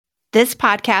This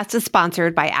podcast is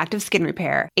sponsored by Active Skin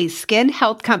Repair, a skin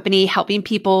health company helping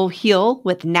people heal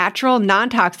with natural,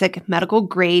 non-toxic,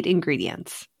 medical-grade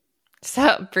ingredients.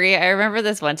 So, Brie, I remember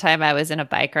this one time I was in a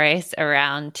bike race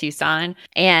around Tucson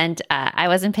and I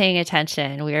wasn't paying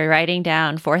attention. We were riding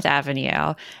down 4th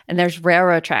Avenue and there's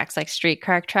railroad tracks, like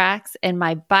streetcar tracks. And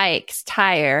my bike's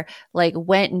tire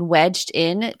went and wedged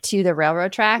in to the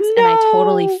railroad tracks and I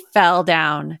totally fell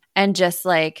down and just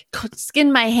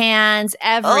skinned my hands,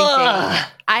 everything. Ugh.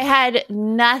 I had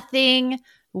nothing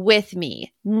with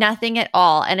me, nothing at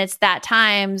all. And it's that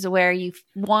times where you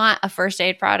want a first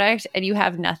aid product and you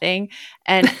have nothing.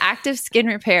 And Active Skin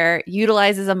Repair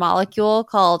utilizes a molecule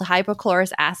called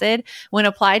hypochlorous acid. When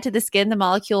applied to the skin, the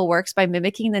molecule works by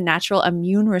mimicking the natural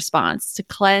immune response to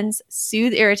cleanse,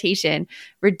 soothe irritation,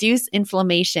 reduce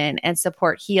inflammation, and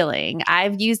support healing.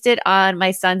 I've used it on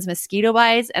my son's mosquito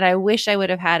bites, and I wish I would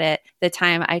have had it the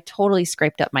time I totally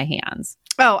scraped up my hands.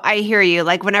 Oh, I hear you.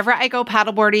 Whenever I go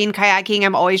paddleboarding, kayaking,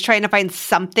 I'm always trying to find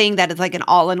something that is an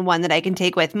all-in-one that I can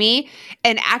take with me.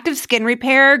 And Active Skin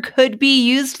Repair could be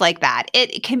used like that.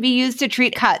 It can be used to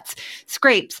treat cuts,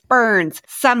 scrapes, burns,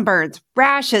 sunburns,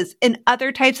 rashes, and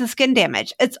other types of skin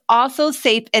damage. It's also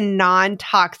safe and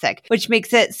non-toxic, which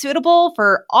makes it suitable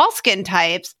for all skin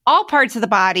types, all parts of the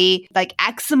body, like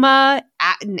eczema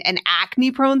and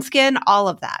acne-prone skin, all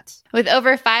of that. With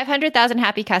over 500,000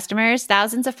 happy customers,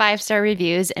 thousands of 5-star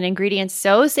reviews, and ingredients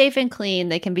so safe and clean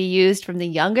they can be used from the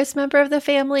youngest member of the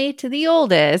family to the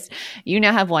oldest, you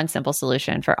now have one simple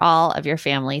solution for all of your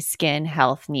family's skin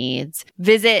health needs.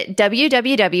 Visit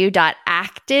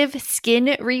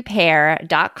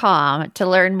www.activeskinrepair.com to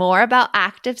learn more about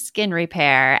Active Skin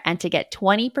Repair and to get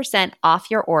 20%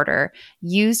 off your order.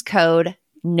 Use code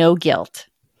NOGUILT.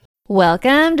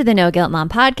 Welcome to the No Guilt Mom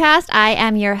Podcast. I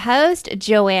am your host,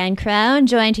 Joanne Crone,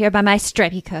 joined here by my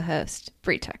stripey co-host,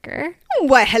 Brie Tucker.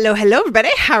 Well, hello, everybody.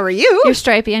 How are you? You're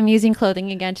stripey. I'm using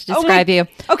clothing again to describe you.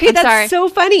 Okay, that's so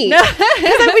funny. Because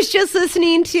I was just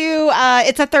listening to,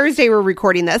 it's a Thursday we're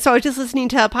recording this, so I was just listening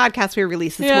to a podcast we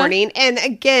released this morning, and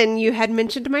again, you had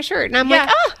mentioned my shirt, and I'm like,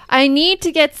 I need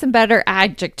to get some better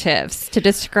adjectives to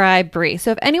describe Brie.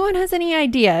 So if anyone has any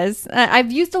ideas, I've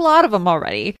used a lot of them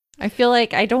already. I feel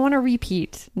like I don't want to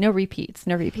repeat. No repeats.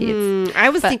 I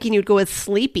was thinking you'd go with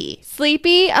sleepy.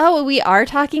 Sleepy? Oh, we are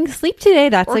talking sleep today.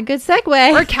 That's a good segue.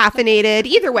 Or caffeinated.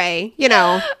 Either way,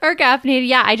 Or caffeinated.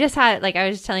 Yeah, I just had, I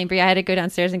was just telling Brie, I had to go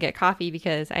downstairs and get coffee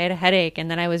because I had a headache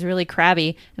and then I was really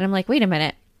crabby. And I'm like, wait a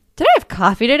minute. Did I have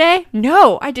coffee today?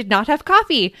 No, I did not have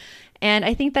coffee. And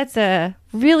I think that's a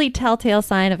really telltale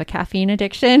sign of a caffeine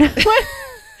addiction.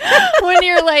 When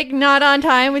you're not on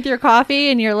time with your coffee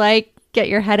and you're get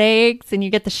your headaches and you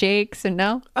get the shakes and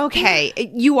no. Okay,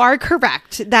 you are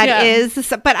correct. That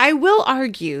is, but I will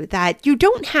argue that you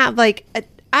don't have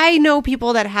I know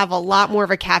people that have a lot more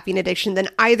of a caffeine addiction than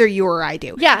either you or I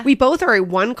do. Yeah. We both are a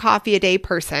 1 coffee a day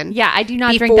person. Yeah, I do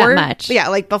not drink that much.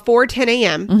 Yeah, before 10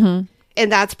 a.m. Mm-hmm. And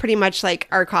that's pretty much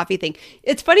our coffee thing.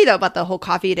 It's funny though about the whole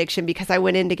coffee addiction because I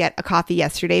went in to get a coffee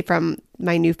yesterday from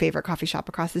my new favorite coffee shop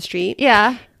across the street.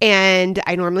 Yeah. And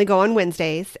I normally go on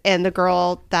Wednesdays. And the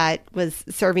girl that was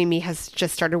serving me has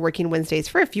just started working Wednesdays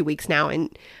for a few weeks now. And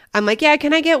I'm like, yeah,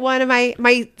 can I get one of my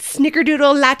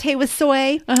snickerdoodle latte with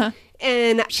soy? Uh-huh.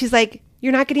 And she's like,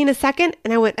 you're not getting a second?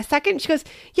 And I went, a second? She goes,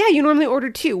 yeah, you normally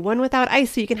order 2, 1 without ice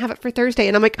so you can have it for Thursday.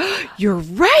 And I'm like, oh, you're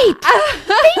right.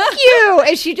 Thank you.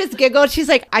 And she just giggled. She's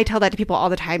like, I tell that to people all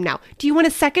the time now. Do you want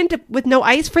a second with no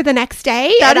ice for the next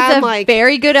day? That is a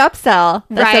very good upsell.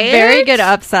 That's a very good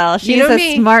upsell. She's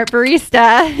a smart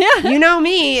barista. You know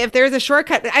me. If there's a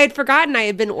shortcut, I had forgotten I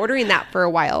had been ordering that for a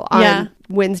while. On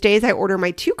Wednesdays, I order my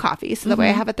 2 coffees. So that way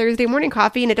I have a Thursday morning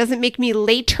coffee and it doesn't make me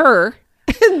later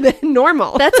than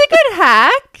normal. That's a good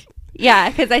hack. Yeah,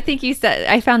 because I think you said,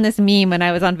 I found this meme when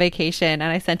I was on vacation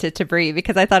and I sent it to Brie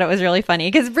because I thought it was really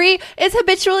funny because Brie is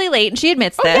habitually late and she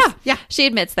admits this. Yeah. She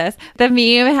admits this. The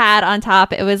meme had on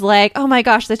top, it was like, oh my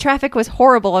gosh, the traffic was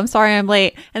horrible. I'm sorry I'm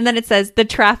late. And then it says the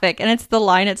traffic and it's the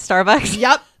line at Starbucks.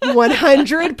 Yep. 100%. It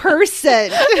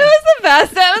was the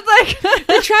best. I was like,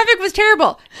 the traffic was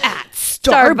terrible at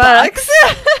Starbucks.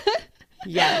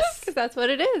 Yes. Because that's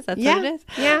what it is. That's what it is.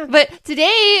 Yeah. But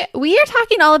today we are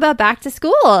talking all about back to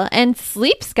school and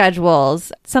sleep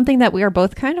schedules, something that we are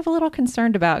both kind of a little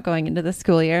concerned about going into the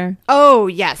school year. Oh,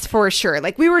 yes, for sure.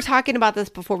 We were talking about this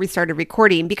before we started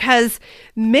recording because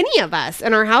many of us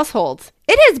in our households,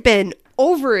 it has been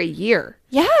over a year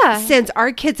since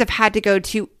our kids have had to go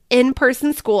to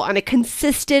in-person school on a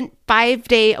consistent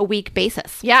 5-day-a-week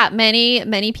basis. Yeah,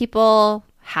 many people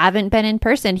haven't been in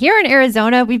person. Here in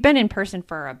Arizona, we've been in person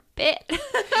for a bit.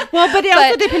 Well, but it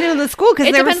also depended on the school,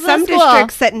 because there were some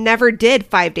districts that never did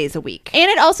 5 days a week. And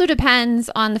it also depends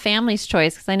on the family's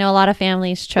choice, because I know a lot of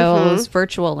families chose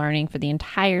virtual learning for the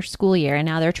entire school year, and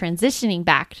now they're transitioning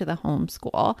back to the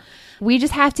homeschool. We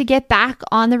just have to get back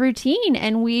on the routine,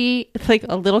 and we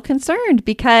a little concerned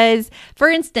because, for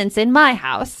instance, in my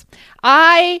house,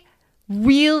 I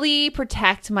really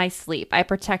protect my sleep. I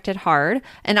protect it hard,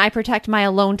 and I protect my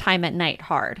alone time at night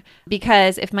hard,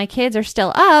 because if my kids are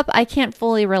still up, I can't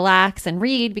fully relax and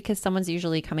read, because someone's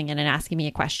usually coming in and asking me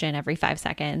a question every 5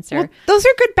 seconds. Well, those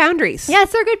are good boundaries.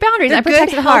 Yes, they're good boundaries. They're I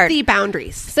protect good, it hard. healthy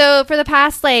boundaries. So for the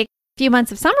past few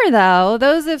months of summer, though,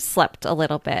 those have slipped a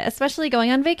little bit, especially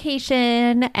going on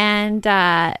vacation,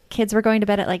 and kids were going to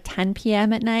bed at 10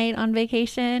 p.m. at night on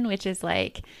vacation, which is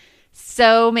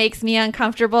so makes me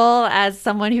uncomfortable as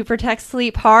someone who protects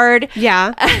sleep hard.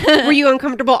 Yeah. Were you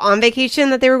uncomfortable on vacation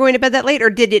that they were going to bed that late, or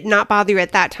did it not bother you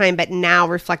at that time, but now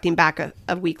reflecting back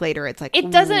a week later, it's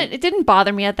it didn't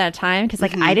bother me at that time, because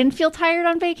I didn't feel tired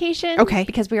on vacation. Okay.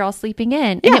 Because we were all sleeping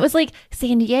in. And it was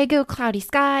San Diego, cloudy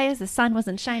skies. The sun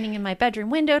wasn't shining in my bedroom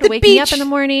window to wake me up in the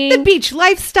morning. The beach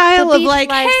lifestyle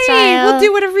hey, we'll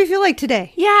do whatever we feel like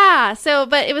today. Yeah. So,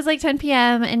 but it was 10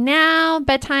 p.m. and now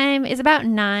bedtime is about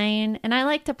 9. And I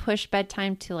like to push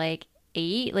bedtime to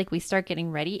 8. We start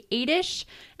getting ready 8-ish,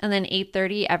 and then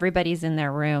 8:30 everybody's in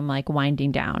their room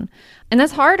winding down. And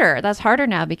that's harder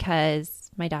now, because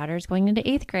my daughter's going into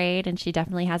 8th grade, and she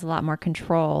definitely has a lot more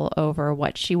control over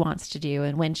what she wants to do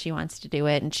and when she wants to do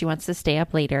it, and she wants to stay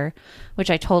up later, which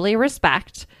I totally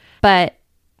respect. But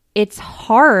it's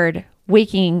hard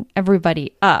waking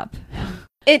everybody up.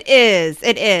 It is.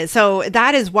 So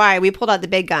that is why we pulled out the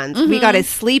big guns. We got a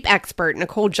sleep expert,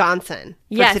 Nicole Johnson,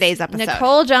 for today's episode.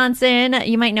 Nicole Johnson,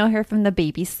 you might know her from the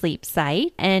Baby Sleep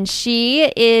site, and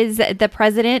she is the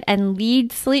president and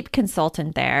lead sleep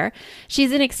consultant there.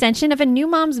 She's an extension of a New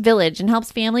Mom's Village and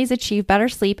helps families achieve better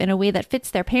sleep in a way that fits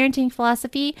their parenting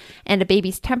philosophy and a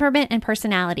baby's temperament and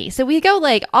personality. So we go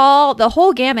the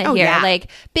whole gamut here. Yeah.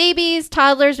 Babies,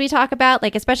 toddlers, we talk about,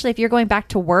 especially if you're going back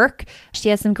to work. She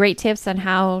has some great tips on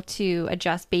how to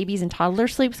adjust babies and toddler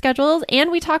sleep schedules.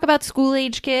 And we talk about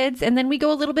school-age kids, and then we go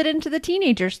a little bit into the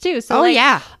teenagers too. So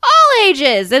all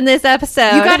ages in this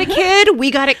episode. You got a kid,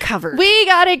 we got it covered. We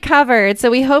got it covered.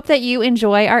 So we hope that you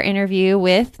enjoy our interview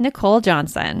with Nicole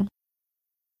Johnson.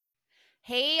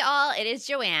 Hey all, it is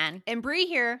Joanne and Bree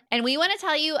here, and we want to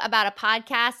tell you about a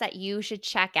podcast that you should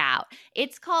check out.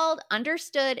 It's called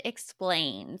Understood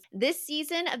Explains. This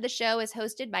season of the show is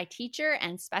hosted by teacher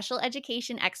and special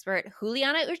education expert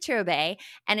Juliana Urturbe,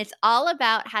 and it's all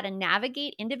about how to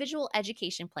navigate individual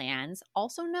education plans,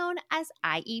 also known as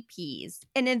IEPs.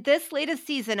 And in this latest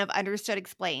season of Understood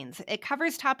Explains, it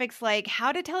covers topics like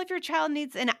how to tell if your child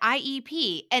needs an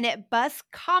IEP, and it busts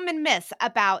common myths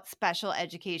about special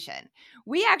education.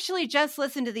 We actually just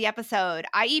listened to the episode,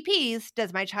 IEPs,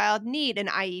 Does My Child Need an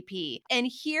IEP? And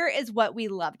here is what we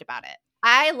loved about it.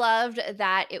 I loved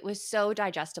that it was so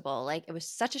digestible. It was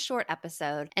such a short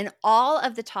episode, and all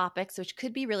of the topics, which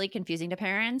could be really confusing to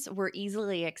parents, were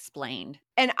easily explained.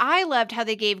 And I loved how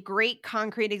they gave great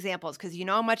concrete examples, because you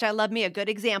know how much I love me a good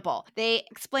example. They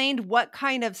explained what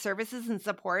kind of services and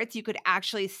supports you could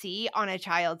actually see on a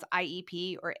child's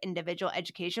IEP or individual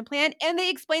education plan. And they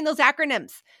explained those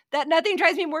acronyms. That nothing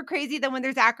drives me more crazy than when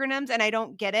there's acronyms and I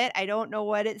don't get it. I don't know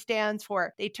what it stands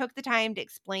for. They took the time to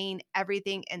explain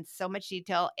everything in so much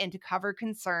detail and to cover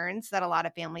concerns that a lot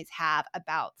of families have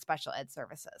about special ed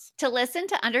services. To listen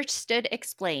to Understood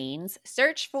Explains,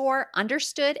 search for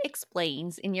Understood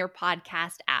Explains in your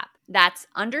podcast app. That's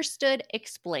Understood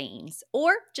Explains,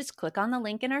 or just click on the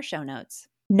link in our show notes.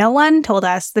 No one told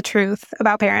us the truth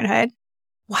about parenthood.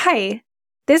 Why?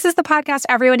 This is the podcast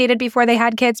everyone needed before they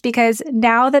had kids, because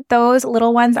now that those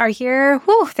little ones are here,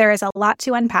 there is a lot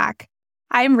to unpack.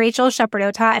 I'm Rachel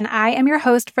Shepardota, and I am your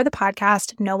host for the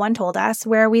podcast No One Told Us,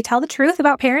 where we tell the truth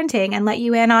about parenting and let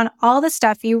you in on all the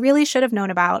stuff you really should have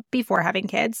known about before having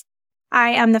kids. I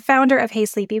am the founder of Hey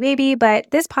Sleepy Baby,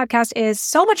 but this podcast is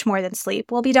so much more than sleep.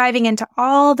 We'll be diving into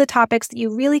all the topics that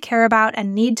you really care about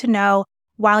and need to know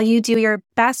while you do your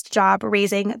best job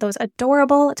raising those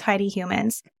adorable, tiny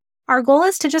humans. Our goal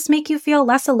is to just make you feel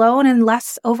less alone and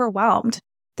less overwhelmed.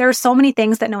 There are so many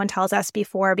things that no one tells us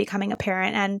before becoming a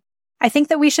parent, and I think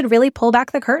that we should really pull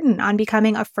back the curtain on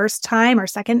becoming a first-time or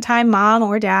second-time mom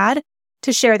or dad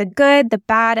to share the good, the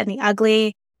bad, and the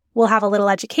ugly. We'll have a little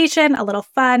education, a little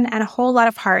fun, and a whole lot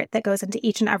of heart that goes into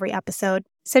each and every episode.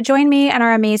 So join me and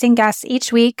our amazing guests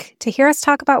each week to hear us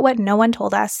talk about what no one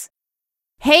told us.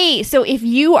 Hey, so if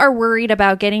you are worried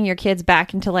about getting your kids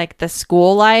back into like the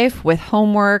school life with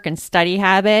homework and study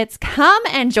habits, come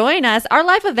and join us. Our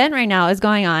live event right now is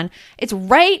going on. It's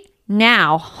right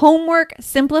now. Homework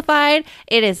Simplified.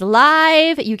 It is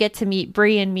live. You get to meet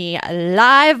Bree and me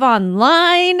live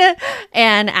online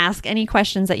and ask any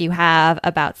questions that you have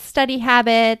about study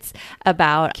habits,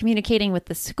 about communicating with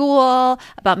the school,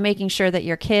 about making sure that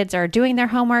your kids are doing their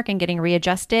homework and getting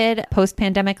readjusted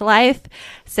post-pandemic life.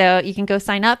 So you can go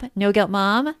sign up,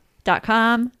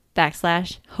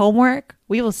 noguiltmom.com/homework.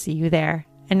 We will see you there.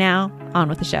 And now on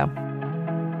with the show.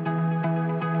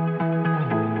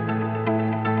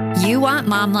 You want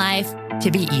mom life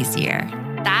to be easier.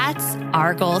 That's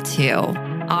our goal too.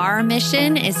 Our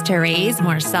mission is to raise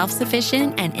more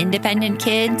self-sufficient and independent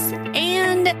kids,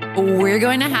 and we're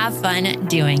going to have fun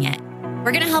doing it.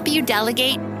 We're going to help you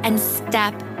delegate and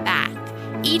step back.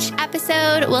 Each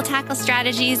episode will tackle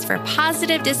strategies for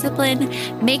positive discipline,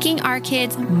 making our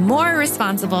kids more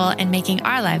responsible and making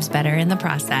our lives better in the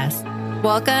process.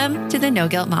 Welcome to the No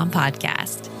Guilt Mom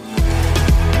Podcast.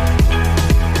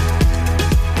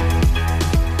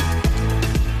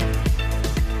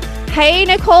 Hey,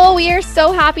 Nicole, we are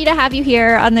so happy to have you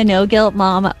here on the No Guilt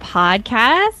Mom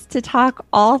podcast to talk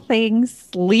all things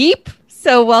sleep.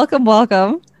 So welcome.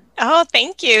 Oh,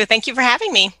 thank you. Thank you for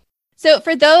having me. So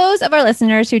for those of our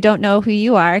listeners who don't know who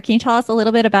you are, can you tell us a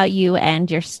little bit about you and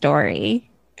your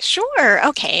story? Sure.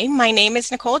 Okay. My name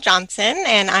is Nicole Johnson,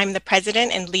 and I'm the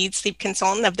president and lead sleep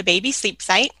consultant of the Baby Sleep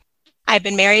Site. I've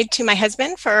been married to my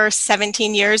husband for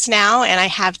 17 years now, and I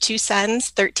have two sons,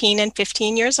 13 and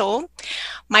 15 years old.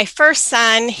 My first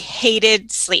son hated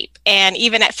sleep, and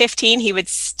even at 15, he would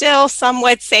still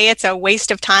somewhat say it's a waste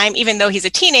of time, even though he's a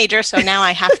teenager, so now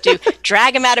I have to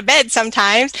drag him out of bed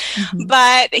sometimes,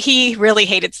 but he really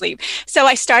hated sleep. So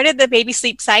I started the Baby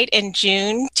Sleep Site in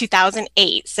June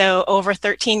 2008, so over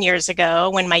 13 years ago,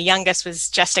 when my youngest was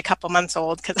just a couple months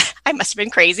old, because I must have been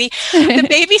crazy. The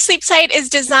Baby Sleep Site is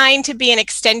designed to be an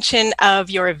extension of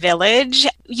your village.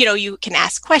 You know, you can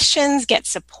ask questions, get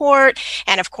support,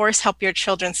 and of course, help your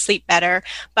children sleep better.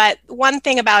 But one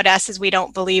thing about us is we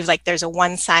don't believe like there's a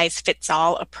one size fits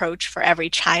all approach for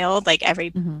every child. Like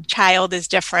every child is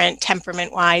different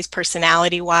temperament wise,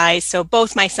 personality wise. So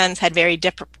both my sons had very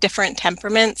different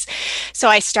temperaments. So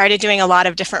I started doing a lot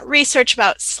of different research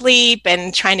about sleep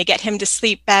and trying to get him to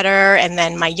sleep better. And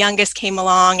then my youngest came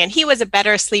along and he was a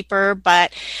better sleeper,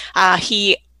 but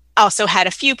he also had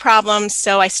a few problems.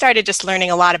 So I started just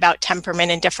learning a lot about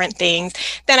temperament and different things.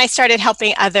 Then I started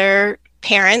helping other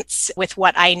parents with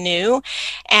what I knew.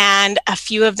 And a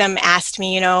few of them asked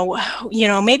me,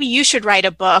 maybe you should write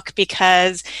a book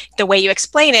because the way you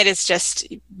explain it is just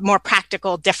more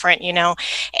practical, different,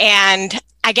 And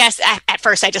I guess at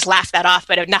first I just laughed that off,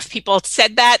 but enough people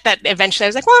said that eventually I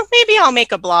was like, well, maybe I'll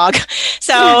make a blog.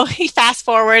 So fast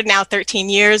forward now 13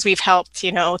 years, we've helped,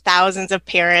 thousands of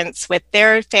parents with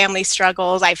their family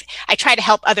struggles. I try to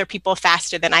help other people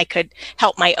faster than I could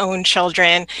help my own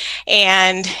children.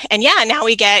 And now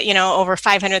we get, over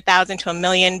 500,000 to 1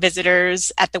 million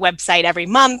visitors at the website every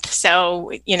month. So,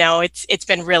 it's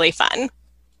been really fun.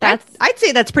 I'd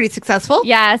say that's pretty successful.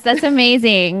 Yes, that's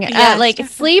amazing. Yes.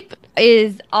 Sleep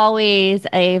is always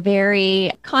a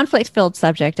very conflict-filled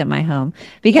subject in my home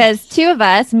because two of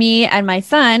us, me and my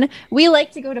son, we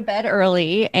like to go to bed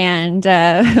early and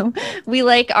we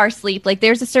like our sleep. Like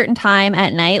there's a certain time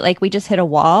at night, like we just hit a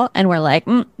wall and we're like,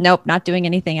 nope, not doing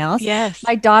anything else. Yes.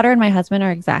 My daughter and my husband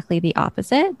are exactly the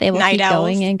opposite. They will Night keep owls.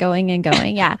 going and going and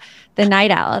going. Yeah, the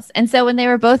night owls. And so when they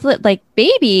were both like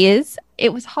babies,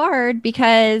 it was hard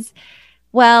because,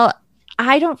 well,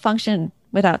 I don't function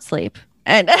without sleep.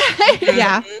 And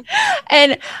Yeah.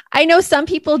 And I know some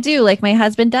people do, like my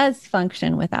husband does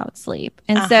function without sleep.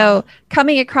 And so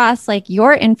coming across like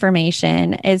your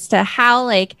information as to how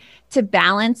like to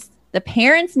balance the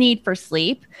parents' need for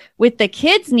sleep with the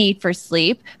kids' need for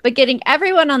sleep, but getting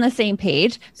everyone on the same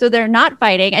page so they're not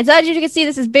fighting. And so as you can see,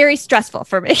 this is very stressful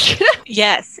for me.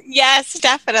 Yes,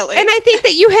 definitely. And I think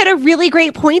that you had a really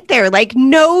great point there. Like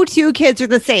no two kids are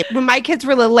the same. When my kids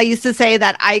were little, I used to say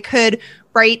that I could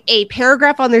write a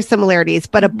paragraph on their similarities,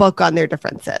 but a book on their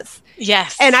differences.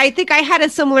 Yes. And I think I had a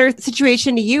similar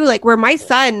situation to you, like where my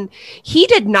son, he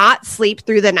did not sleep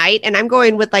through the night. And I'm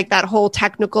going with like that whole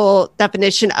technical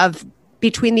definition of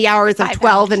between the hours of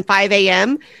 12 and 5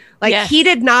 a.m. Like he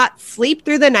did not sleep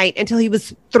through the night until he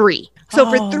was 3. So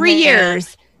for 3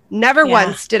 years, never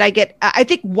once did I get, I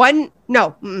think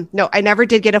no, I never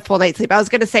did get a full night's sleep. I was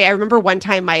going to say, I remember one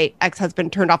time my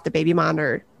ex-husband turned off the baby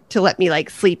monitor to let me like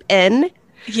sleep in.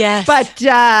 Yes. But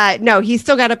no, he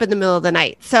still got up in the middle of the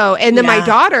night. So, and then my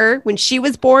daughter, when she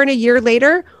was born a year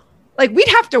later, Like we'd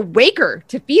have to wake her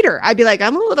to feed her. I'd be like,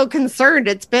 I'm a little concerned.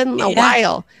 It's been a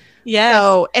while. Yeah.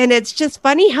 So, and it's just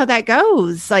funny how that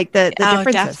goes. Like the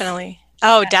differences. Definitely.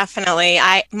 Oh, definitely.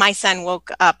 My son woke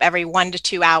up every 1 to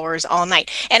 2 hours all night.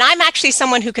 And I'm actually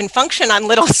someone who can function on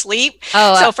little sleep.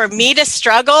 So for me to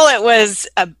struggle, it was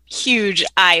a huge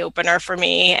eye opener for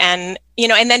me. And,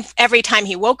 and then every time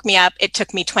he woke me up, it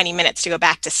took me 20 minutes to go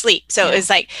back to sleep. So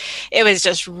it was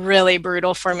just really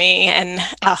brutal for me. And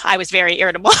I was very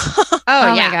irritable. Oh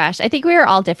my gosh. I think we were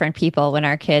all different people when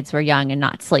our kids were young and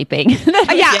not sleeping.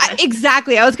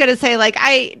 Exactly. I was going to say, like,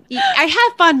 I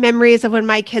have fond memories of when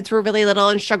my kids were really little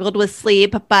and struggled with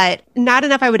sleep, but not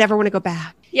enough I would ever want to go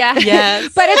back. Yeah.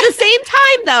 Yes. But at the same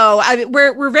time, though,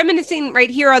 we're reminiscing right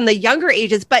here on the younger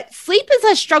ages, but sleep is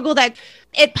a struggle that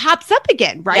it pops up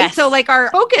again, right? Yes. So like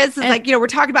our focus is we're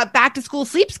talking about back to school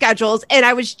sleep schedules. And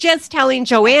I was just telling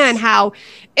Joanne how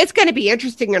it's going to be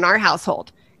interesting in our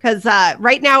household. Because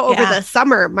right now over the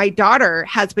summer, my daughter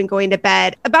has been going to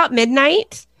bed about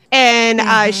midnight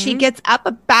and she gets up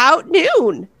about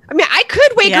noon. I mean, I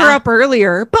could wake her up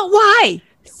earlier, but why?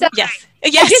 So, Yes. I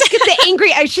just get the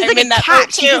angry. She's like a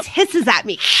cat. She just hisses at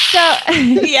me. So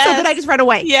then I just run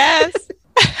away. Yes.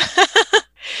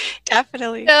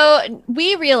 Definitely. So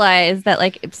we realize that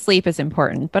like sleep is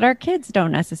important, but our kids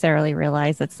don't necessarily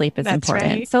realize that sleep is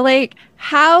important. Right. So like,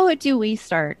 how do we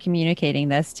start communicating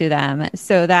this to them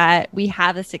so that we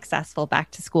have a successful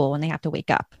back to school when they have to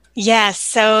wake up? Yes,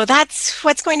 so that's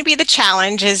what's going to be the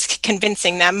challenge is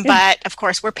convincing them. But of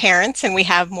course, we're parents and we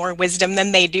have more wisdom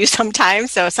than they do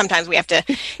sometimes. So sometimes we have to,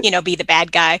 be the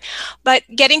bad guy. But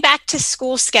getting back to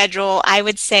school schedule, I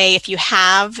would say if you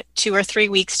have 2 or 3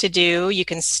 weeks to do, you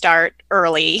can start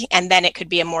early and then it could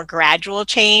be a more gradual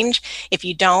change. If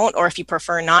you don't, or if you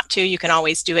prefer not to, you can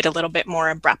always do it a little bit more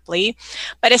abruptly.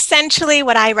 But essentially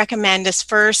what I recommend is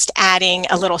first adding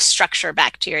a little structure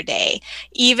back to your day,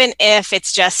 even if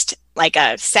it's just like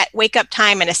a set wake up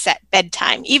time and a set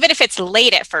bedtime, even if it's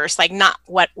late at first, like not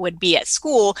what would be at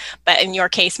school, but in your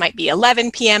case might be 11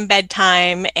 p.m.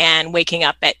 bedtime and waking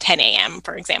up at 10 a.m.,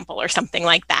 for example, or something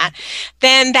like that.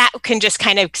 Then that can just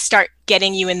kind of start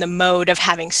getting you in the mode of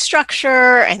having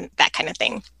structure and that kind of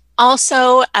thing.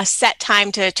 Also, a set time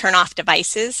to turn off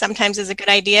devices sometimes is a good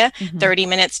idea, 30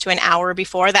 minutes to an hour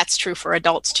before. That's true for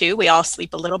adults too. We all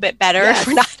sleep a little bit better if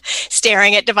we're not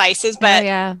staring at devices,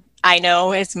 but I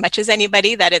know as much as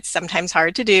anybody that it's sometimes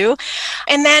hard to do.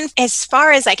 And then as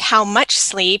far as like how much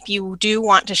sleep, you do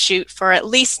want to shoot for at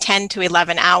least 10 to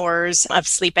 11 hours of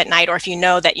sleep at night. Or if you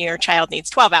know that your child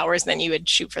needs 12 hours, then you would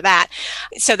shoot for that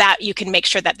so that you can make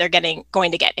sure that they're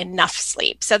going to get enough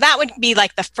sleep. So that would be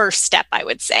like the first step, I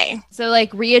would say. So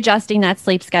like readjusting that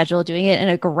sleep schedule, doing it in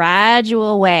a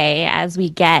gradual way as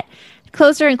we get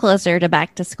closer and closer to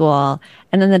back to school.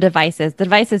 And then the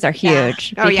devices are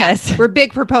huge. Because we're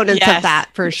big proponents of that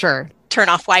for sure. Turn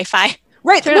off Wi-Fi.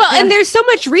 Right. And there's so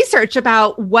much research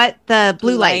about what the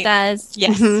blue light does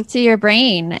to your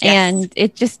brain. And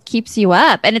it just keeps you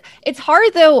up. And it's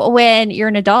hard though when you're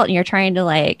an adult and you're trying to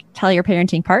like tell your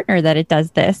parenting partner that it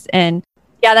does this. And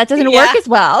that doesn't work as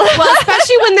well. Well,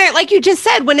 especially when they're, like you just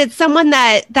said, when it's someone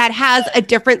that has a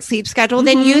different sleep schedule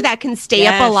than you, that can stay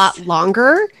up a lot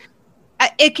longer.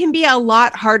 It can be a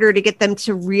lot harder to get them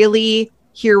to really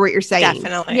hear what you're saying.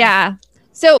 Definitely. Yeah.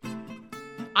 So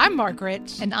I'm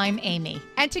Margaret. And I'm Amy.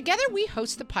 And together we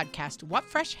host the podcast, What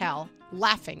Fresh Hell?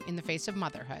 Laughing in the Face of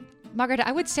Motherhood. Margaret,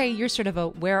 I would say you're sort of a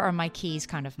where are my keys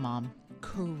kind of mom.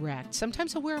 Correct.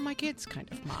 Sometimes a where are my kids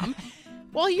kind of mom.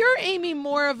 Well, you're, Amy,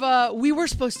 more of a we were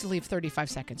supposed to leave 35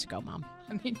 seconds ago, mom.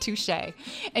 I mean, touche.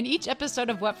 In each episode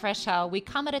of What Fresh Hell, we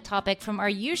come at a topic from our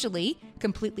usually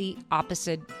completely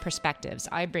opposite perspectives.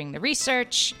 I bring the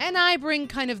research. And I bring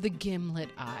kind of the gimlet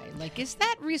eye. Like, is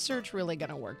that research really going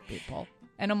to work, people?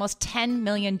 And almost 10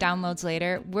 million downloads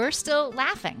later, we're still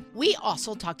laughing. We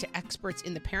also talk to experts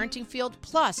in the parenting field,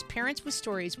 plus parents with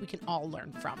stories we can all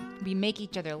learn from. We make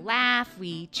each other laugh,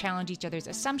 we challenge each other's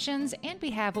assumptions, and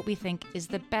we have what we think is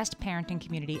the best parenting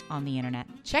community on the internet.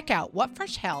 Check out What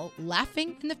Fresh Hell?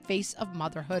 Laughing in the Face of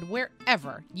Motherhood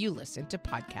wherever you listen to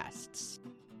podcasts.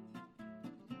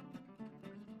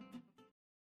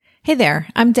 Hey there,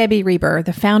 I'm Debbie Reber,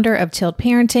 the founder of Tilt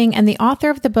Parenting and the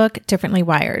author of the book Differently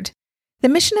Wired. The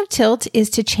mission of Tilt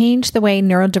is to change the way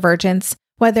neurodivergence,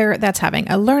 whether that's having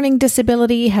a learning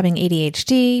disability, having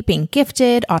ADHD, being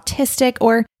gifted, autistic,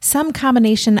 or some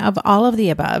combination of all of the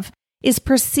above, is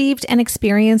perceived and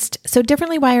experienced so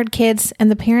differently wired kids and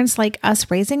the parents like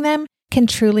us raising them can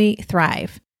truly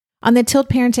thrive. On the Tilt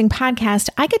Parenting podcast,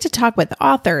 I get to talk with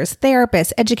authors,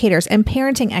 therapists, educators, and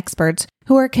parenting experts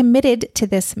who are committed to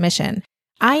this mission.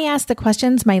 I ask the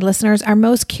questions my listeners are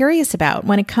most curious about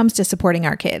when it comes to supporting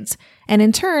our kids. And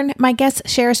in turn, my guests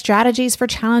share strategies for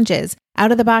challenges,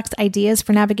 out-of-the-box ideas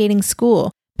for navigating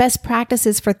school, best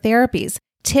practices for therapies,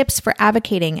 tips for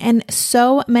advocating, and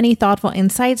so many thoughtful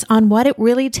insights on what it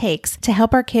really takes to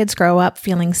help our kids grow up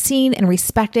feeling seen and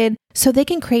respected so they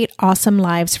can create awesome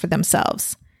lives for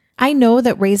themselves. I know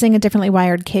that raising a differently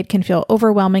wired kid can feel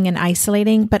overwhelming and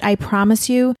isolating, but I promise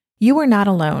you, you are not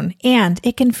alone, and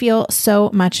it can feel so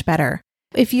much better.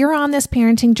 If you're on this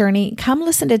parenting journey, come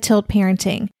listen to Tilt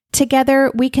Parenting.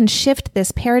 Together, we can shift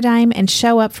this paradigm and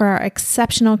show up for our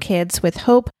exceptional kids with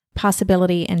hope,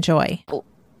 possibility, and joy.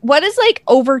 What does like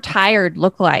overtired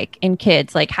look like in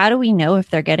kids? Like, how do we know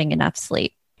if they're getting enough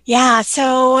sleep? Yeah,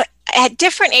 so at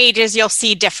different ages, you'll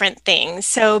see different things.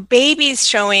 So babies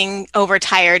showing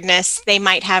overtiredness, they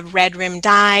might have red rimmed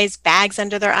eyes, bags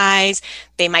under their eyes.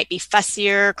 They might be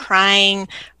fussier, crying,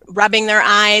 rubbing their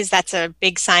eyes. That's a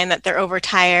big sign that they're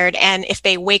overtired. And if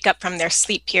they wake up from their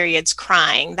sleep periods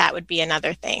crying, that would be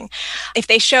another thing. If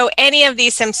they show any of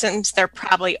these symptoms, they're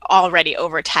probably already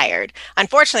overtired.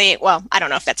 Unfortunately, well, I don't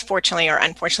know if that's fortunately or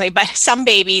unfortunately, but some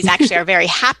babies actually are very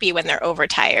happy when they're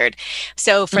overtired.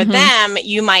 So for them,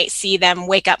 you might see them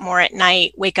wake up more at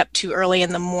night, wake up too early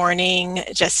in the morning,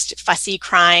 just fussy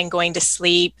crying, going to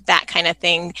sleep, that kind of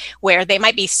thing, where they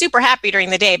might be super happy during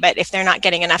the day, but if they're not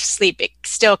getting enough sleep, it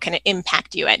still can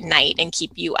impact you at night and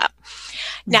keep you up.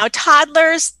 Now,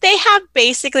 toddlers, they have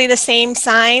basically the same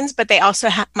signs, but they also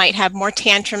might have more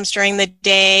tantrums during the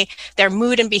day. Their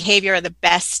mood and behavior are the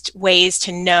best ways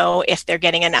to know if they're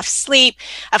getting enough sleep.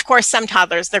 Of course, some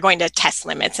toddlers, they're going to test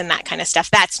limits and that kind of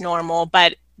stuff. That's normal,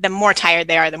 but the more tired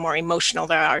they are, the more emotional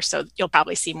they are. So you'll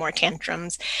probably see more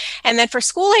tantrums. And then for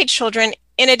school-age children,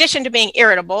 in addition to being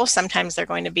irritable, sometimes they're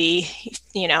going to be,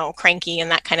 cranky and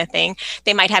that kind of thing.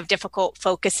 They might have difficult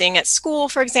focusing at school,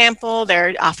 for example.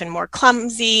 They're often more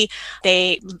clumsy.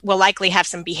 They will likely have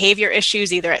some behavior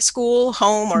issues either at school,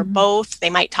 home, or both. They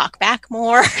might talk back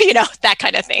more, that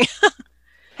kind of thing.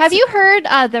 Have you heard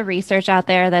the research out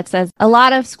there that says a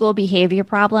lot of school behavior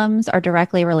problems are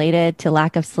directly related to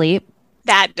lack of sleep?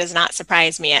 That does not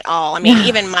surprise me at all. I mean,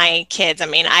 even my kids,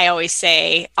 I always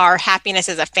say our happiness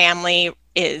as a family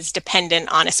is dependent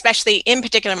on, especially in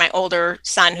particular, my older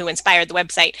son who inspired the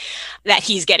website, that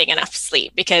he's getting enough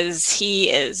sleep because he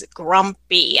is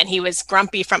grumpy, and he was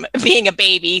grumpy from being a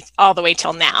baby all the way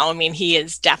till now. I mean, he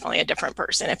is definitely a different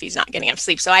person if he's not getting enough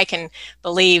sleep. So I can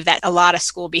believe that a lot of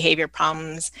school behavior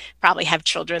problems probably have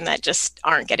children that just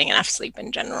aren't getting enough sleep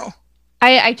in general.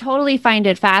 I totally find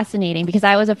it fascinating because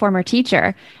I was a former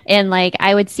teacher, and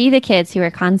I would see the kids who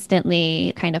are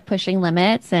constantly kind of pushing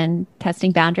limits and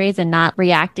testing boundaries and not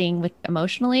reacting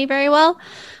emotionally very well.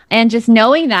 And just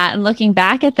knowing that and looking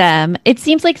back at them, it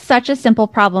seems like such a simple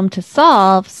problem to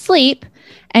solve, sleep,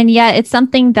 and yet it's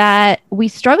something that we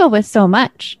struggle with so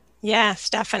much. Yes,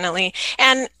 definitely.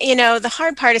 And, the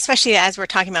hard part, especially as we're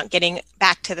talking about getting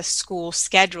back to the school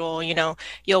schedule,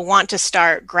 you'll want to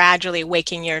start gradually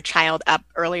waking your child up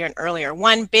earlier and earlier.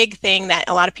 One big thing that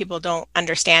a lot of people don't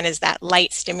understand is that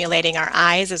light stimulating our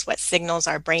eyes is what signals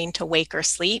our brain to wake or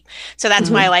sleep. So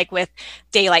that's why, like with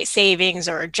daylight savings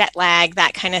or jet lag,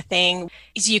 that kind of thing,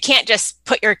 is you can't just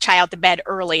put your child to bed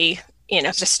early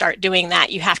to start doing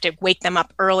that. You have to wake them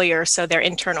up earlier so their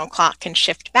internal clock can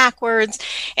shift backwards.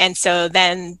 And so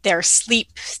then their sleep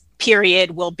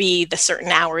period will be the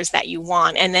certain hours that you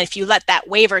want. And then if you let that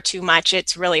waver too much,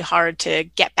 it's really hard to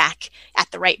get back at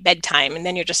the right bedtime. And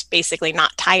then you're just basically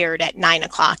not tired at 9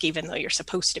 o'clock, even though you're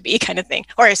supposed to be, kind of thing,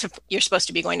 or you're supposed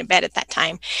to be going to bed at that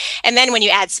time. And then when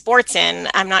you add sports in,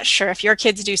 I'm not sure if your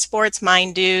kids do sports,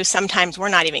 mine do. Sometimes we're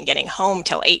not even getting home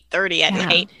till 8:30 at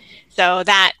night. So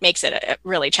that makes it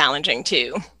really challenging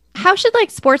too. How should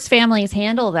sports families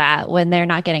handle that when they're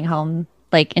not getting home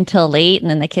until late and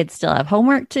then the kids still have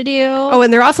homework to do? Oh,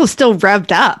 and they're also still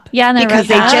revved up. Yeah, because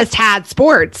they just had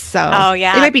sports. So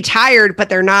they might be tired, but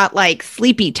they're not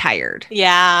sleepy tired.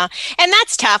 Yeah. And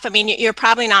that's tough. I mean, you're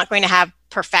probably not going to have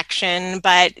perfection,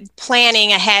 but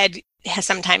planning ahead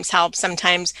sometimes helps.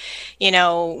 Sometimes,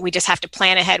 we just have to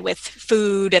plan ahead with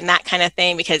food and that kind of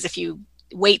thing, because if you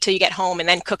wait till you get home and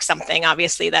then cook something,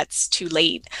 obviously that's too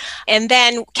late. And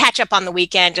then catch up on the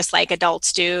weekend, just like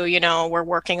adults do. We're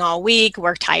working all week,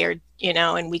 we're tired,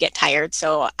 and we get tired.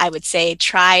 So I would say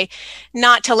try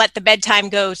not to let the bedtime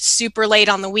go super late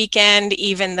on the weekend,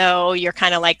 even though you're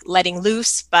kind of letting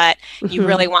loose, but you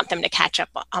really want them to catch up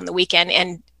on the weekend.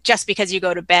 And just because you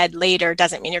go to bed later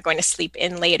doesn't mean you're going to sleep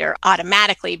in later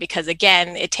automatically, because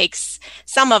again, it takes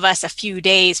some of us a few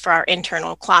days for our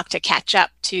internal clock to catch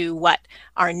up to what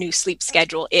our new sleep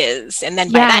schedule is. And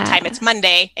then by that time it's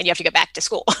Monday and you have to go back to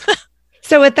school.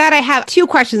 So with that, I have two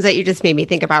questions that you just made me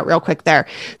think about real quick there.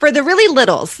 For the really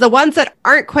littles, the ones that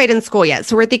aren't quite in school yet.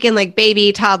 So we're thinking like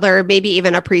baby, toddler, maybe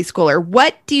even a preschooler.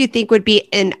 What do you think would be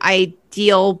an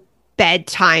ideal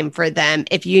bedtime for them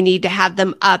if you need to have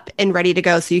them up and ready to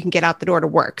go so you can get out the door to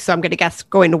work? So I'm going to guess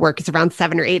going to work is around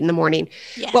 7 or 8 in the morning.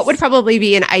 Yes. What would probably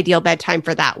be an ideal bedtime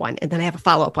for that one? And then I have a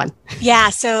follow-up one.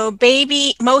 Yeah, so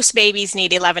most babies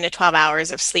need 11 to 12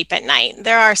 hours of sleep at night.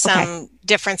 There are some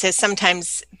differences.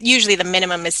 Sometimes, usually the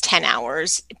minimum is 10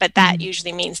 hours, but that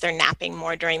usually means they're napping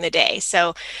more during the day.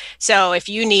 So if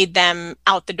you need them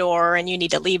out the door and you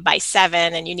need to leave by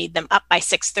 7 and you need them up by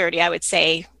 6:30, I would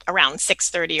say around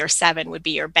 6:30 or 7 would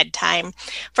be your bedtime.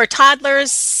 For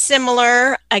toddlers,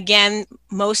 similar. Again,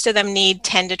 most of them need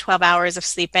 10 to 12 hours of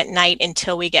sleep at night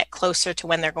until we get closer to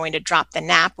when they're going to drop the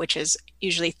nap, which is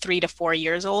usually 3 to 4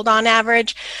 years old on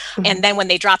average. And then when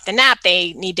they drop the nap,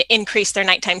 they need to increase their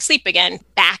nighttime sleep again,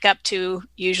 back up to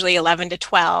usually 11 to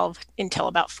 12 until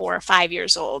about 4 or 5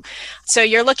 years old. So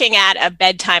you're looking at a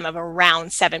bedtime of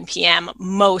around 7 p.m.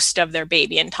 most of their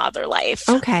baby and toddler life.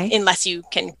 Okay. Unless you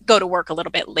can go to work a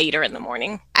little bit later in the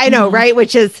morning. I know, right?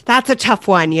 That's a tough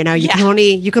one. You can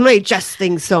only adjust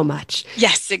things so much.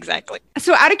 Yes, exactly.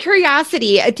 So out of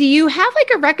curiosity, do you have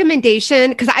like a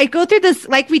recommendation? Because I go through this,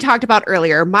 like we talked about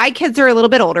earlier, my kids are a little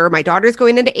bit older. My daughter's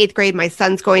going into 8th grade. My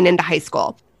son's going into high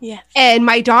school. Yes. And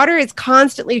my daughter is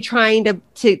constantly trying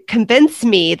to convince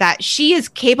me that she is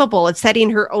capable of setting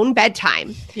her own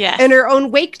bedtime and her own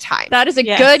wake time. That is a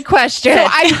good question. So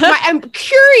I'm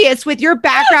curious, with your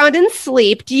background in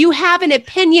sleep, do you have an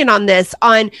opinion on this,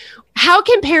 on how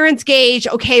can parents gauge,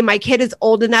 okay, my kid is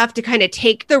old enough to kind of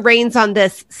take the reins on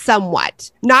this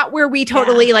somewhat? Not where we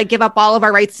totally like give up all of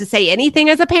our rights to say anything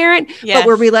as a parent, but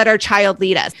where we let our child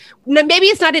lead us. Now, maybe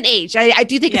it's not an age. I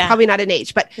do think it's probably not an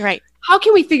age, but how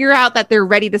can we figure out that they're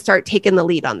ready to start taking the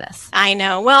lead on this? I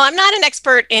know. Well, I'm not an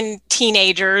expert in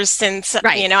teenagers since,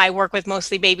 I work with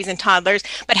mostly babies and toddlers,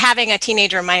 but having a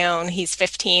teenager of my own, he's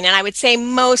 15. And I would say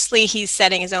mostly he's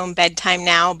setting his own bedtime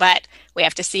now, but we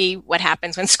have to see what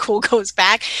happens when school goes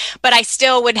back. But I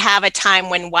still would have a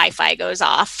time when Wi-Fi goes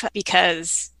off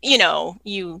because,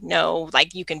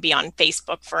 like you can be on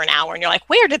Facebook for an hour and you're like,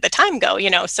 where did the time go?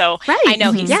 So I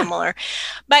know he's similar.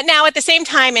 But now at the same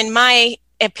time, in my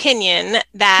opinion,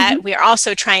 that we are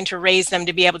also trying to raise them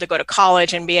to be able to go to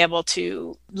college and be able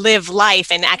to live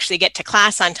life and actually get to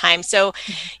class on time. So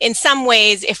in some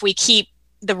ways, if we keep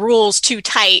the rules too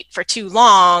tight for too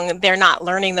long, they're not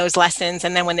learning those lessons.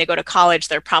 And then when they go to college,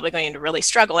 they're probably going to really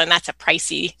struggle. And that's a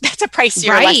pricier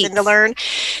lesson to learn.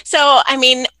 So,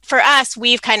 for us,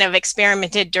 we've kind of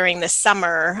experimented during the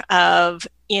summer of,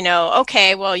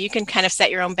 okay, well, you can kind of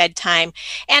set your own bedtime.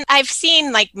 And I've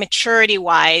seen, like, maturity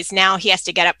wise, now he has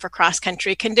to get up for cross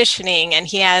country conditioning and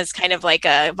he has kind of like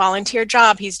a volunteer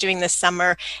job he's doing this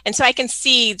summer. And so I can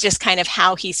see just kind of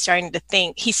how he's starting to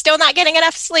think. He's still not getting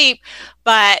enough sleep,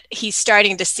 but he's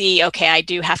starting to see, okay, I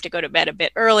do have to go to bed a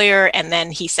bit earlier. And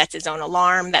then he sets his own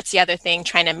alarm. That's the other thing,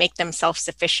 trying to make them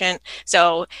self-sufficient.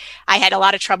 So I had a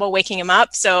lot of trouble waking him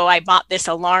up. So I bought this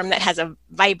alarm that has a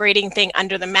vibrating thing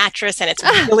under the mattress and it's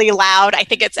really loud. I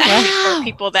think it's actually for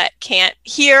people that can't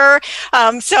hear.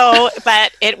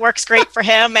 But it works great for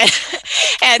him.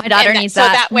 And my daughter needs that.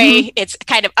 So that way it's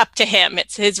kind of up to him.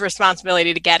 It's his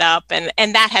responsibility to get up. And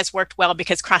that has worked well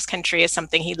because cross country is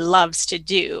something he loves to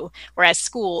do, whereas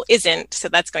school isn't. So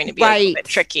that's going to be a little bit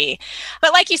tricky.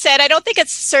 But like you said, I don't think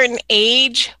it's a certain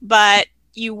age, but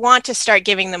you want to start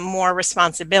giving them more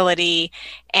responsibility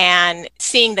and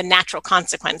seeing the natural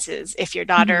consequences. If your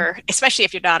daughter, especially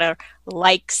if your daughter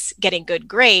likes getting good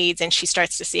grades and she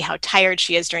starts to see how tired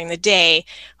she is during the day,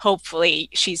 hopefully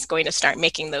she's going to start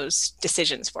making those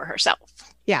decisions for herself.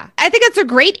 Yeah, I think that's a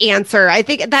great answer. I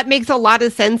think that makes a lot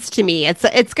of sense to me.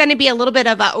 It's going to be a little bit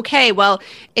of a, okay, well,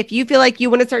 if you feel like you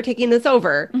want to start taking this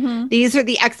over, these are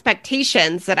the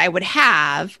expectations that I would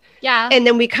have. Yeah. And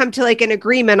then we come to like an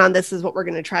agreement on this is what we're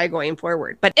going to try going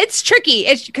forward. But it's tricky.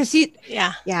 It's because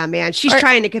man, she's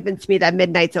trying to convince me that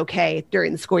midnight's okay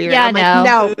during the school year. Yeah, I'm like,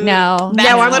 no,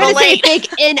 I'm going to say a big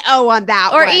NO on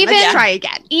that or one. Even Let's try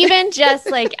again. Even just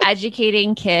like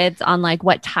educating kids on like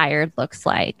what tired looks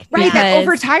like. Right, that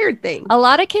overtired thing. A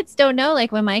lot of kids don't know,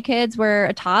 like when my kids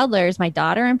were toddlers, my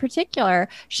daughter in particular,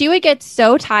 she would get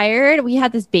so tired. We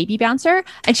had this baby bouncer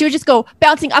and she would just go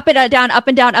bouncing up and down, up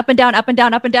and down, up and down, up and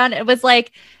down, up and down. It wasn't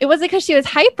because she was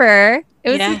hyper. It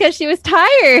was Yeah. because she was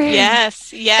tired.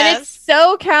 Yes, And yes. it's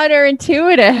so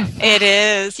counterintuitive. It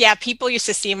is. Yeah, people used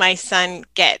to see my son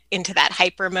get into that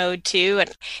hyper mode too,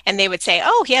 and they would say,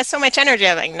 "Oh, he has so much energy."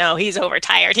 I'm like, "No, he's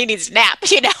overtired. He needs a nap."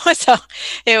 So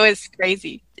it was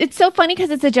crazy. It's so funny because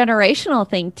it's a generational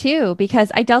thing too,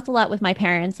 because I dealt a lot with my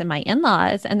parents and my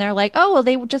in-laws, and they're like, "Oh, well,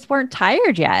 they just weren't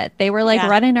tired yet. They were like Yeah.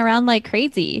 running around like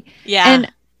crazy." Yeah.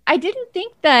 And I didn't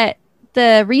think that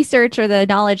the research or the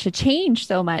knowledge had changed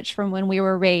so much from when we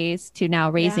were raised to now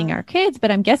raising Yeah. our kids,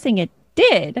 but I'm guessing it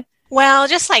did. Well,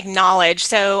 just like knowledge.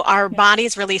 So our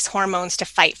bodies release hormones to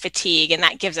fight fatigue, and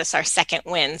that gives us our second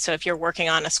wind. So if you're working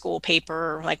on a school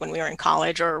paper, like when we were in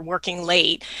college, or working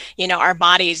late, our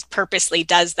bodies purposely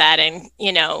does that and,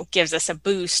 gives us a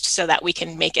boost so that we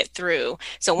can make it through.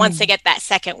 So once they get that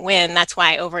second wind, that's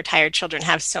why overtired children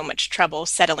have so much trouble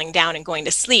settling down and going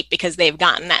to sleep, because they've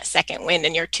gotten that second wind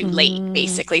and you're too late,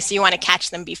 basically. So you want to catch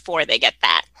them before they get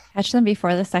that. Catch them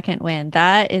before the second win.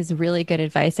 That is really good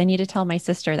advice. I need to tell my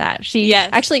sister that. Yes.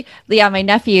 Actually, yeah, my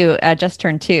nephew just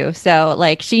turned 2. So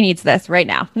like she needs this right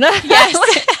now. Yes,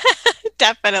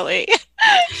 definitely.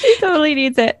 She totally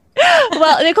needs it.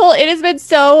 Well, Nicole, it has been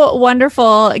so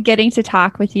wonderful getting to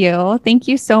talk with you. Thank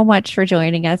you so much for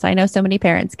joining us. I know so many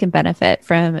parents can benefit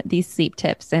from these sleep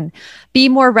tips and be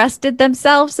more rested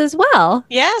themselves as well.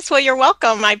 Yes, well, you're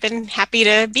welcome. I've been happy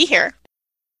to be here.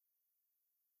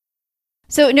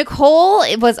 So Nicole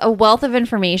was a wealth of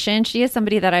information. She is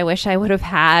somebody that I wish I would have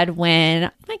had when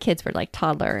my kids were like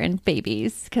toddler and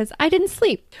babies, because I didn't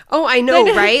sleep. Oh, I know,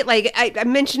 right? Like I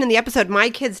mentioned in the episode, my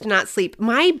kids did not sleep.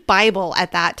 My Bible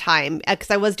at that time,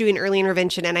 because I was doing early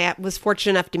intervention and I was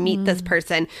fortunate enough to meet this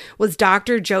person, was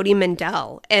Dr. Jody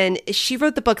Mendel. And she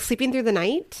wrote the book Sleeping Through the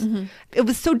Night. It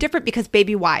was so different because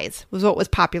Baby Wise was what was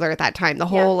popular at that time. The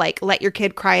whole like, let your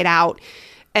kid cry it out.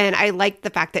 And I liked the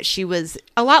fact that she was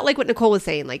a lot like what Nicole was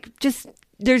saying, like just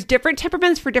there's different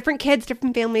temperaments for different kids,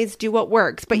 different families, do what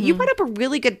works. But you brought up a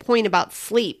really good point about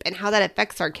sleep and how that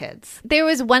affects our kids. There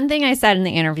was one thing I said in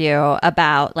the interview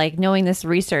about like knowing this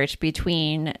research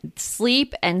between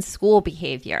sleep and school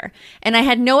behavior. And I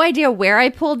had no idea where I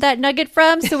pulled that nugget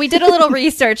from. So we did a little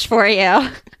research for you.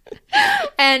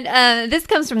 And this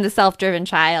comes from The Self-Driven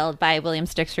Child by William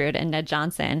Stixrud and Ned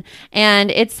Johnson.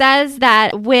 And it says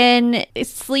that when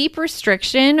sleep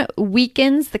restriction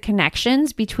weakens the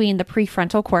connections between the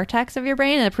prefrontal cortex of your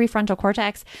brain, and the prefrontal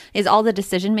cortex is all the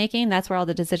decision making. That's where all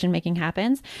the decision making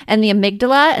happens. And the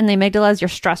amygdala is your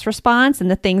stress response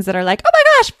and the things that are like, oh my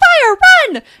gosh, fire,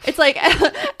 run! It's like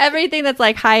everything that's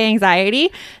like high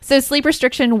anxiety. So sleep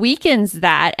restriction weakens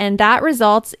that, and that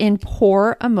results in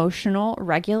poor emotional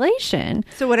regulation.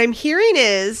 So what I'm hearing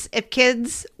is if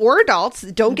kids or adults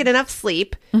don't get enough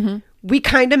sleep, we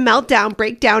kind of melt down,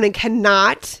 break down, and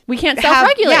we can't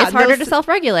self-regulate. It's harder to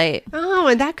self-regulate. Oh,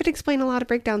 and that could explain a lot of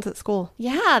breakdowns at school.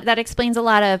 Yeah, that explains a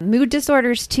lot of mood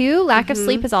disorders too. Lack of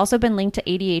sleep has also been linked to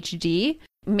ADHD,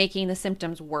 making the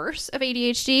symptoms worse of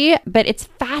ADHD. But it's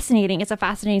fascinating. It's a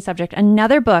fascinating subject.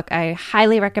 Another book I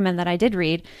highly recommend that I did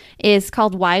read is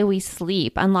called Why We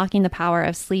Sleep: Unlocking the Power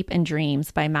of Sleep and Dreams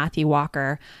by Matthew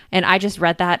Walker. And I just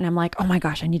read that and I'm like, oh my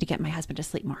gosh, I need to get my husband to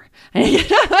sleep more.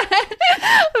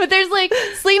 But there's like,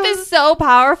 sleep is so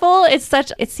powerful.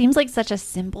 It seems like such a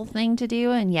simple thing to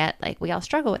do, and yet like we all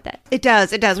struggle with it. It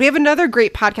does. We have another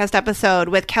great podcast episode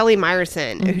with Kelly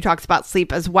Meyerson who talks about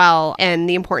sleep as well, and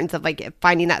the importance of like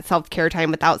finding that self-care time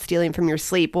without stealing from your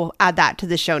sleep. We'll add that to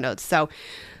the show notes. So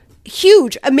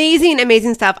huge,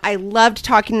 amazing stuff. I loved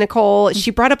talking to Nicole.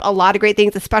 She brought up a lot of great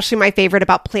things, especially my favorite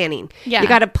about planning. Yeah. You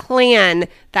got to plan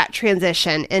that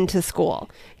transition into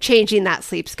school, changing that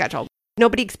sleep schedule.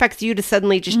 Nobody expects you to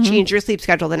suddenly just change your sleep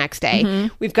schedule the next day.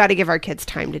 We've got to give our kids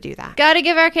time to do that. Got to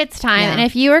give our kids time. Yeah. And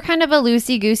if you are kind of a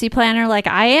loosey-goosey planner like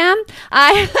I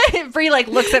am, Bree like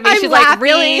looks at me. She's laughing. like,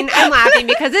 really? I'm laughing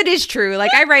because it is true.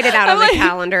 Like I write it out on the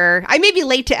calendar. I may be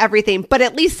late to everything, but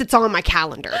at least it's on my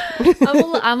calendar.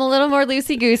 I'm a little more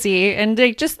loosey-goosey, and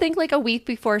just think like a week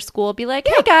before school. Be like,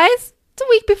 hey guys, it's a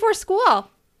week before school.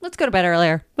 Let's go to bed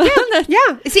earlier.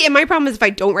 Yeah. See, and my problem is if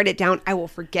I don't write it down, I will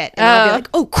forget. And I'll be like,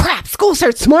 oh crap, school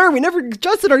starts tomorrow. We never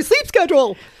adjusted our sleep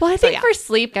schedule. Well, I think for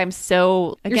sleep, I'm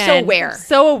so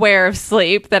aware of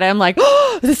sleep that I'm like,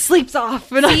 oh, the sleep's off.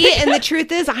 See, and the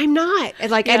truth is I'm not.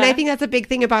 And like, and I think that's a big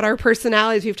thing about our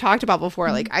personalities we've talked about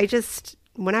before. Like I just,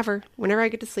 whenever I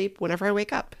get to sleep, whenever I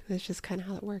wake up, it's just kind of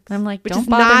how it works. I'm like, don't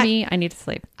bother me. I need to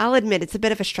sleep. I'll admit it's a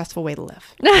bit of a stressful way to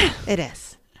live. It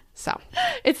is. So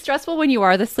it's stressful when you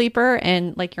are the sleeper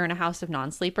and like you're in a house of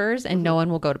non-sleepers and no one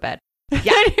will go to bed.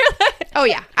 Yeah. Oh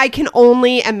yeah. I can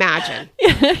only imagine.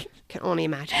 Can only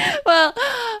imagine. Well,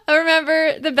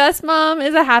 remember, the best mom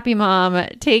is a happy mom.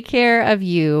 Take care of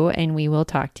you, and we will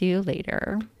talk to you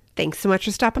later. Thanks so much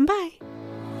for stopping by.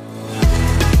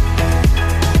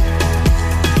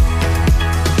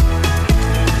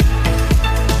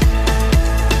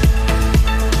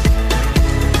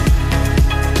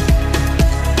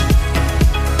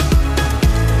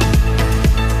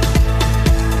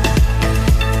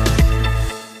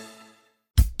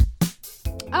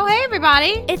 Oh, hey,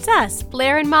 everybody. It's us,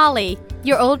 Blair and Molly,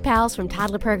 your old pals from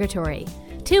Toddler Purgatory.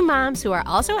 Two moms who are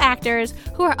also actors,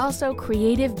 who are also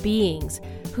creative beings,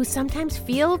 who sometimes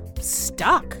feel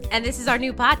stuck. And this is our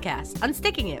new podcast,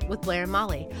 Unsticking It with Blair and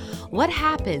Molly. What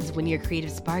happens when your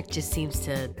creative spark just seems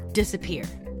to disappear?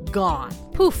 Gone.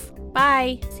 Poof.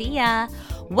 Bye. See ya.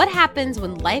 What happens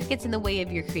when life gets in the way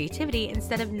of your creativity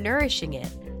instead of nourishing it?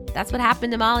 That's what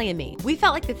happened to Molly and me. We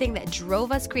felt like the thing that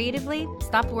drove us creatively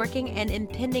stopped working and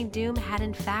impending doom had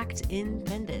in fact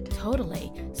impended.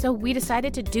 Totally. So we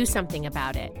decided to do something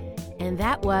about it. And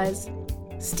that was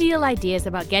steal ideas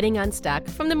about getting unstuck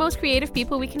from the most creative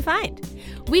people we can find.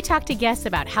 We talk to guests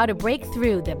about how to break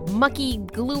through the mucky,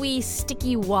 gluey,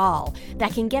 sticky wall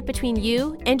that can get between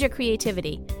you and your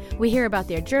creativity. We hear about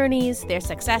their journeys, their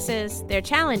successes, their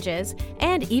challenges,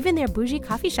 and even their bougie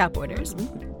coffee shop orders.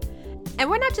 And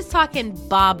we're not just talking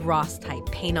Bob Ross type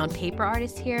paint on paper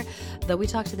artists here, though we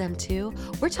talk to them too.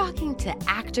 We're talking to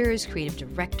actors, creative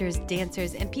directors,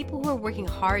 dancers, and people who are working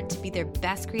hard to be their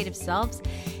best creative selves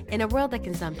in a world that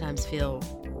can sometimes feel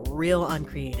real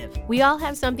uncreative. We all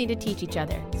have something to teach each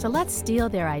other, so let's steal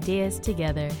their ideas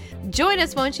together. Join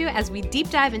us, won't you, as we deep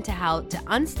dive into how to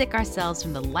unstick ourselves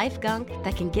from the life gunk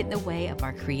that can get in the way of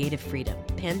our creative freedom.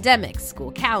 Pandemics,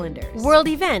 school calendars, world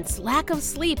events, lack of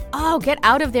sleep. Oh, get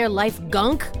out of their life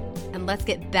gunk. And let's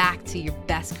get back to your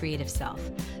best creative self.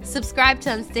 Subscribe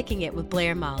to Unsticking It with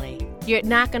Blair and Molly. You're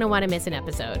not going to want to miss an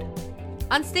episode.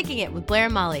 Unsticking It with Blair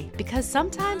and Molly, because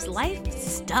sometimes life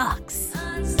sucks.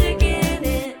 Unsticking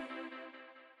it.